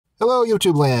Hello,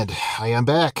 YouTube land. I am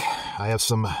back. I have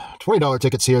some $20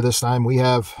 tickets here this time. We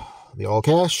have the all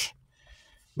cash.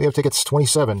 We have tickets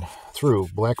 27 through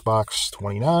Black Box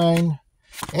 29.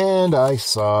 And I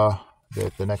saw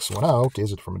that the next one out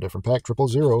is from a different pack,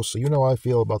 000. So you know how I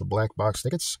feel about the Black Box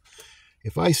tickets.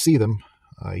 If I see them,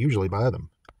 I usually buy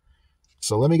them.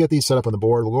 So let me get these set up on the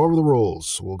board. We'll go over the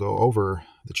rules. We'll go over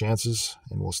the chances,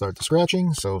 and we'll start the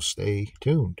scratching. So stay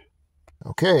tuned.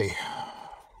 Okay.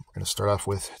 We're going to start off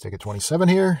with ticket 27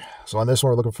 here. So on this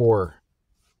one, we're looking for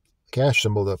the cash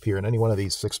symbol to appear in any one of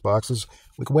these 6 boxes.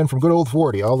 We can win from good old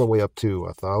 40 all the way up to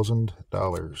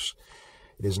 $1,000.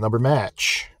 It is number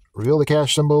match. Reveal the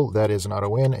cash symbol. That is an auto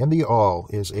win. And the all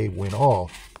is a win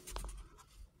all.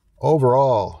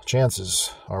 Overall,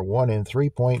 chances are 1 in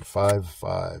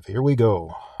 3.55. Here we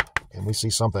go. And we see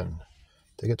something.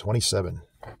 Ticket 27.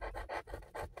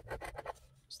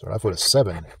 Start off with a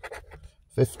 7.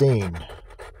 15.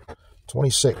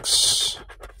 26,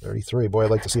 33. Boy,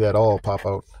 I'd like to see that all pop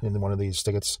out in one of these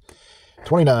tickets.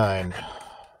 29,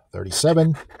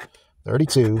 37,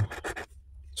 32,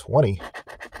 20,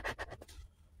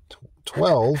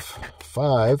 12,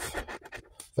 5,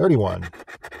 31,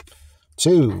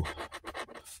 2,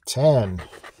 10,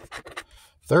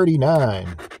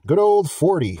 39, good old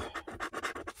 40,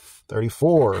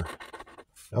 34,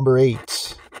 number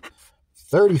 8,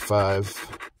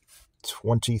 35,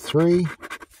 23,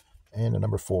 and a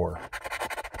number 4.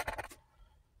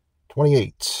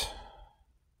 28.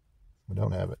 We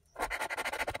don't have it.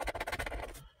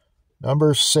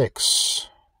 Number 6.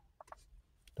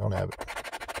 Don't have it.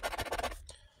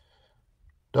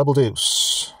 Double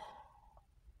deuce.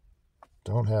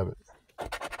 Don't have it.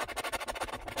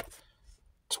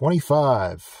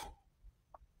 25.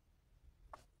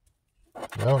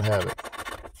 Don't have it.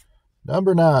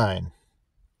 Number 9.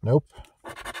 Nope.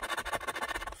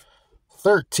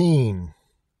 13.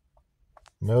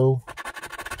 No.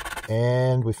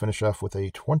 And we finish off with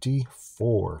a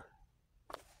 24.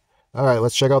 All right,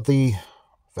 let's check out the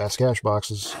fast cash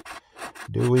boxes.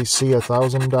 Do we see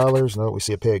 $1,000? No, we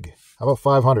see a pig. How about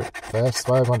 500? Fast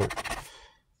 500.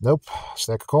 Nope.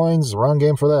 Stack of coins. Wrong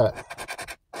game for that.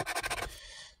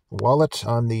 Wallet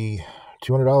on the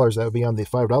 $200. That would be on the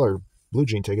 $5 Blue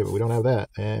Jean ticket, but we don't have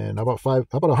that. And how about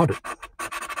 100?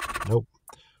 Nope.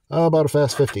 How about a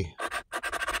fast 50?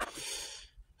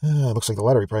 Looks like the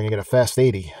lottery probably going to get a fast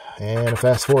 80 and a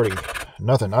fast 40.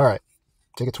 Nothing. All right.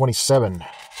 Ticket 27.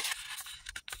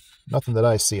 Nothing that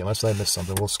I see, unless I miss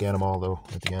something. We'll scan them all, though,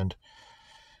 at the end.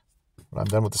 When I'm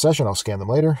done with the session, I'll scan them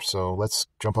later. So let's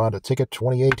jump on to ticket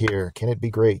 28 here. Can it be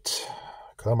great?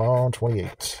 Come on,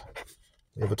 28.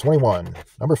 We have a 21.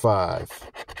 Number 5.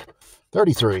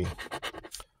 33.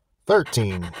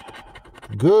 13.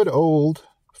 Good old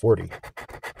 40.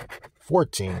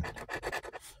 14.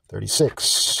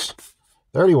 36,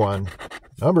 31,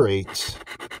 number 8,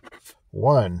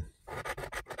 1,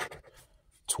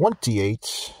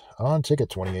 28, on ticket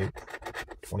 28,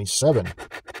 27,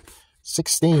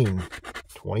 16,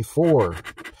 24,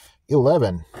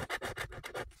 11,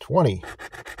 20,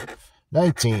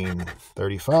 19,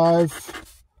 35,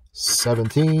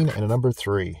 17, and a number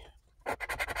 3.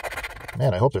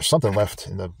 Man, I hope there's something left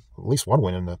in at least one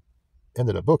win in the end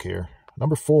of the book here.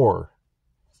 Number 4.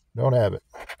 Don't have it.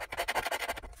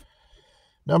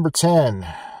 Number 10.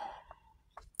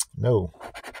 No.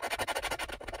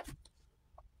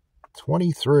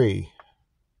 23.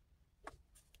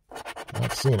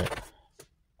 Not seeing it.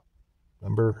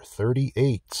 Number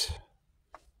 38.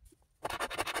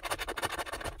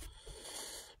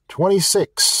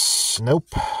 26. Nope.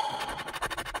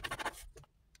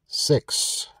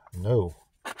 6. No.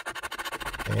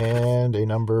 And a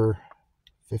number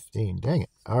 15. Dang it.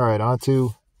 All right, on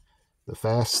to the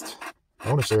fast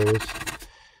bonus areas.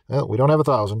 Well, we don't have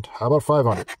 1,000. How about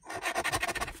 500?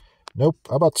 Nope.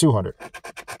 How about 200?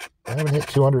 I haven't hit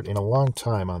 200 in a long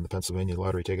time on the Pennsylvania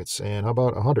lottery tickets. And how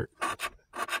about 100?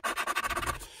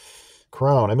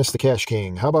 Crown. I missed the Cash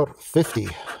King. How about 50?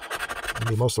 That'd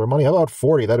be most of our money. How about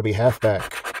 40? That'd be half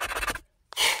back.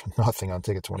 Nothing on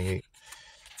ticket 28.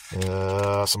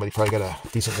 Somebody probably got a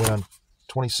decent win on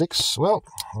 26. Well,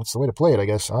 that's the way to play it, I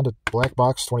guess. On to Black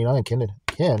Box 29.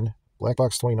 Can Black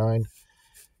Box 29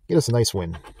 get us a nice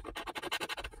win?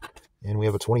 And we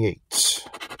have a 28.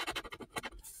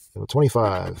 We have a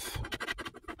 25.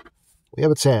 We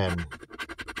have a 10.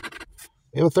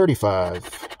 We have a 35.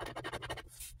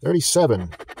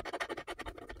 37.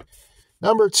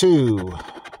 Number 2.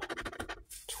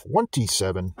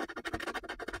 27.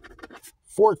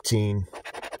 14.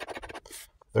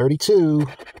 32.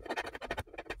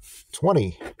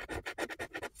 20.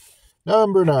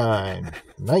 Number 9.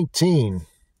 19.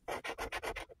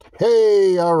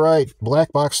 Hey, all right.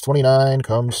 Black Box 29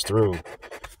 comes through.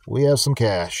 We have some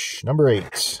cash. Number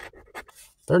 8.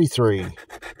 33.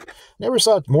 Never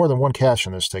saw more than one cash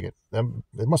in this ticket. It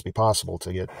must be possible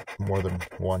to get more than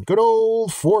one. Good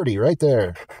old 40 right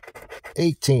there.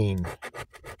 18.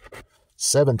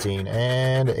 17.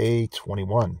 And a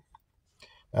 21.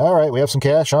 All right, we have some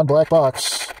cash on Black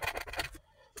Box.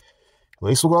 At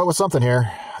least we'll go out with something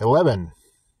here. 11.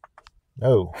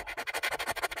 No.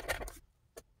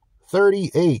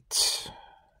 38.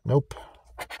 Nope.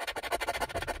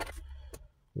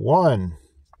 1.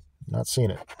 Not seeing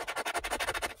it.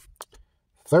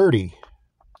 30.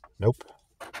 Nope.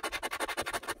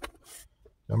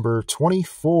 Number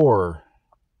 24.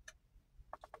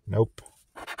 Nope.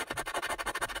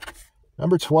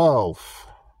 Number 12.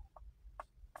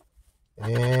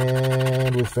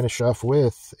 And we finish off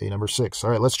with a number 6. All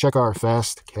right, let's check our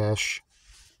fast cash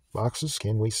boxes.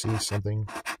 Can we see something?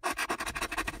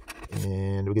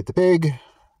 And we get the pig.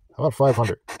 How about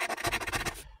 500?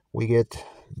 We get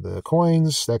the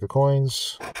coins, stack of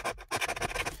coins.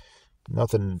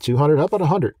 Nothing. 200. How about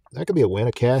 100? That could be a win.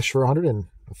 A cash for 100 and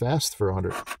a fast for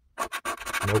 100.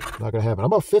 Nope, not going to happen. How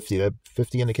about 50? That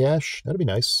 50 in the cash? That'd be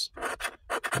nice.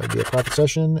 That'd be a profit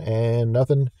session and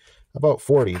nothing. How about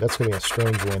 40? That's going to be a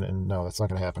strange win, and no, that's not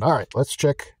going to happen. All right, let's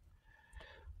check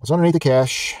what's underneath the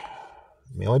cash.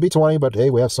 It may only be 20, but hey,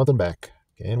 we have something back.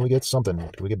 Can we get something?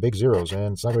 Can we get big zeros?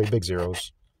 And it's not going to be big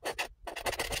zeros.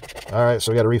 All right,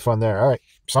 so we got a refund there. All right,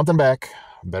 something back.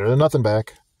 Better than nothing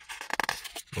back.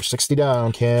 We're 60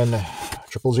 down. Can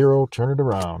 000 turn it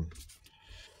around?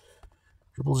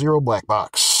 000 Black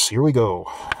Box. Here we go.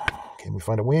 Can we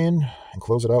find a win and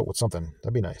close it out with something?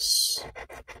 That'd be nice.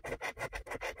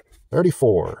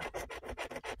 34.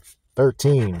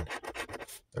 13.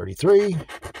 33.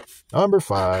 Number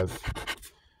 5.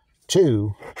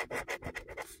 2.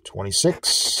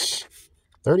 26,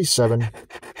 37,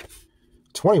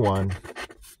 21,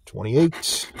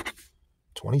 28,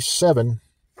 27,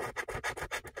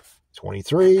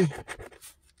 23,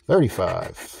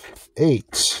 35,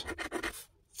 8,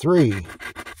 3,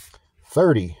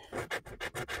 30,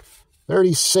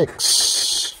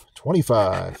 36,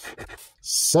 25,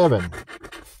 7,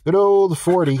 good old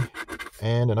 40,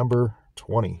 and a number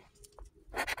 20.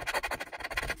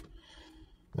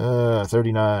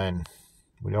 39.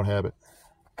 We don't have it.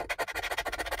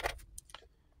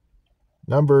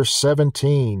 Number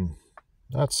 17.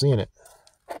 Not seeing it.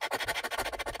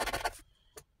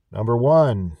 Number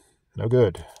 1. No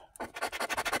good.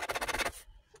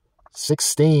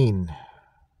 16.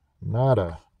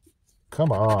 Nada.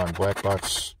 Come on, Black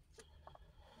Box.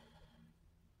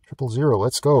 000.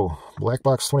 Let's go. Black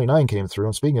Box 29 came through.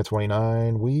 And speaking of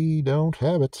 29, we don't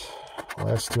have it.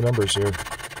 Last 2 numbers here.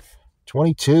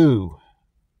 22.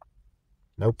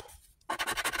 Nope.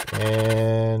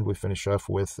 And we finish off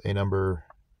with a number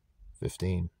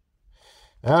 15.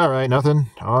 All right, nothing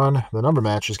on the number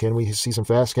matches. Can we see some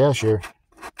fast cash here?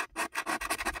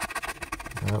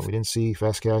 We didn't see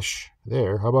fast cash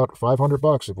there. How about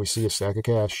 $500 if we see a stack of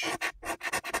cash?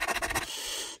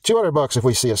 $200 if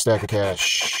we see a stack of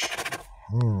cash.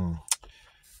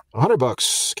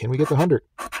 $100. Can we get the 100?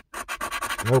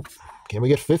 Nope. Can we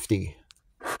get 50?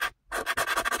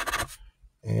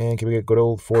 And can we get good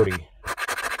old 40?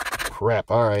 Crap.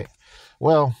 All right.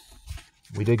 Well,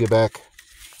 we did get back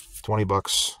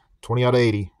 $20. 20 out of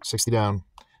 80. 60 down.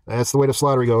 That's the way the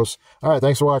lottery goes. All right.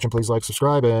 Thanks for watching. Please like,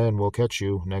 subscribe, and we'll catch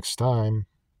you next time.